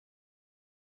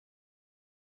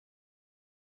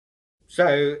So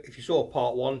if you saw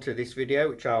part one to this video,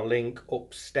 which I'll link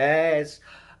upstairs,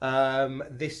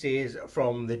 this is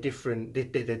from the different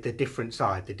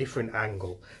side, the different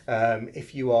angle.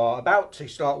 If you are about to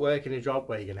start working a job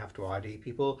where you're gonna have to ID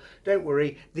people, don't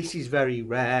worry, this is very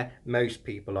rare. Most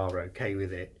people are okay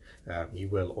with it. You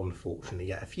will unfortunately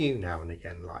get a few now and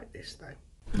again like this though.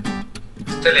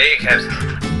 Still here,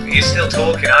 Kev. You're still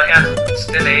talking, aren't you?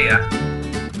 Still here.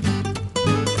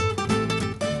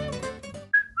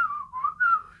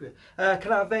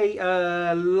 Can I have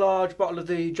a large bottle of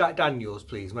the Jack Daniels,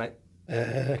 please, mate?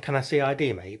 Can I see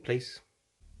ID, mate, please?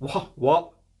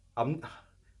 What? I'm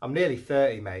nearly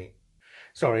 30, mate.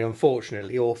 Sorry,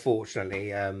 unfortunately or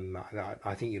fortunately,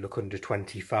 I think you look under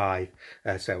 25,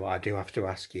 so I do have to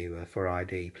ask you for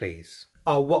ID, please.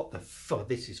 Oh, what the fuck?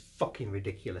 This is fucking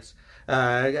ridiculous.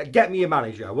 Get me your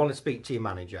manager. I want to speak to your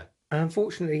manager.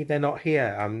 Unfortunately, they're not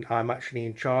here. I'm actually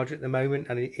in charge at the moment,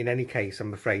 and in any case,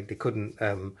 I'm afraid they couldn't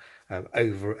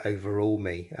overrule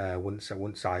me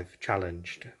once I've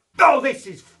challenged. Oh, this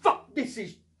is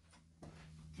fucking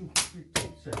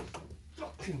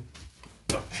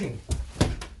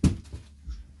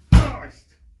Christ!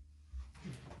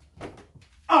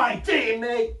 ID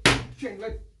me!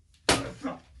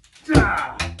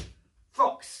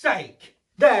 Fuck's sake!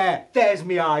 There's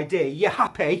me ID. You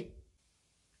happy?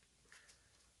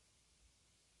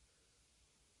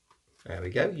 There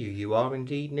we go. You are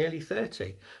indeed nearly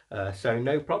 30. So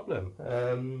no problem.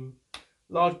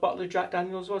 Large bottle of Jack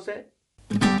Daniels, was it?